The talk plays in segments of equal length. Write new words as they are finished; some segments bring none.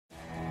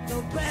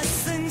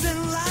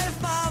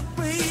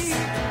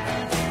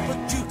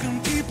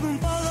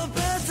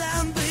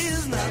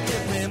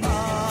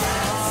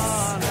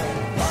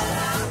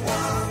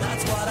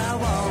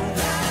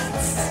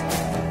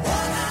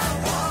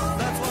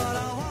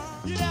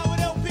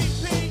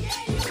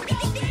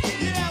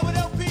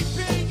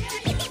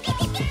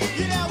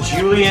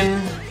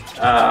Julian,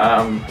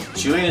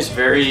 Julian is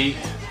very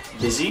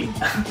busy.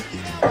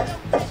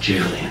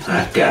 Julian,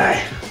 that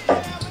guy.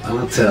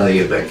 I'll tell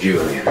you about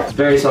Julian.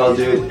 Very solid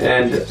dude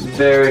and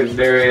very,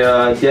 very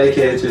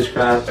dedicated to his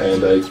craft.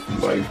 And I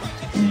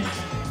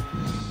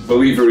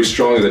believe very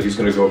strongly that he's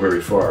going to go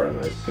very far, and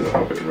I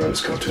hope I can run his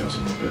coattails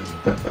a little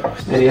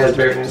bit. And he has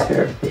very nice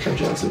hair, which I'm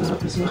jealous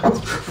about as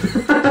well.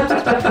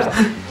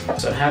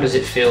 So how does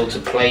it feel to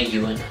play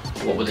Ewan?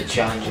 What were the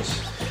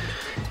challenges?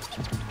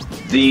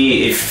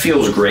 It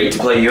feels great to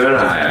play Ewan.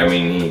 I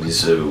mean,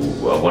 he's a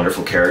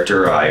wonderful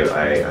character.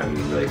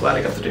 I'm really glad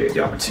I got the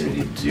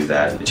opportunity to do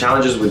that. The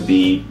challenges would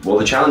be, well,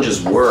 the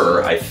challenges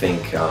were, I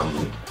think,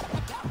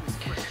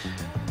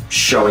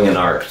 showing an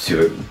arc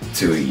to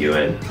a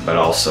Ewan, but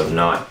also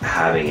not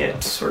having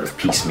it sort of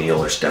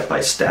piecemeal or step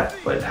by step,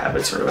 but have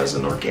it sort of as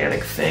an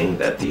organic thing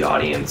that the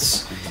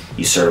audience,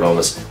 you sort of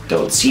almost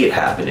don't see it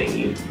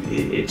happening.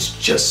 It's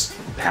just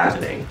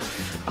happening.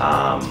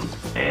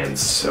 And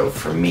so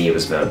for me, it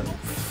was about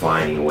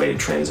finding a way to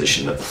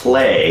transition the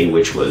play,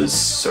 which was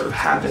sort of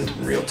happened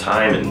in real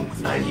time in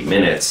 90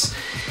 minutes,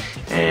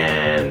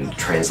 and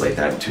translate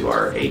that into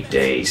our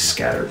 8-day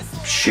scattered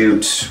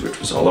shoot, which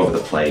was all over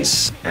the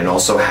place, and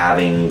also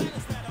having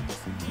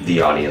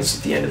the audience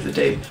at the end of the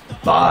day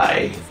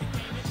buy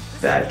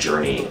that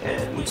journey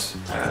and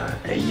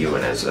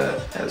Ewan as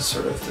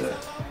sort of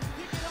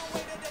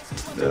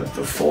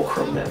the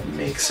fulcrum that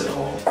makes it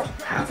all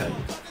happen.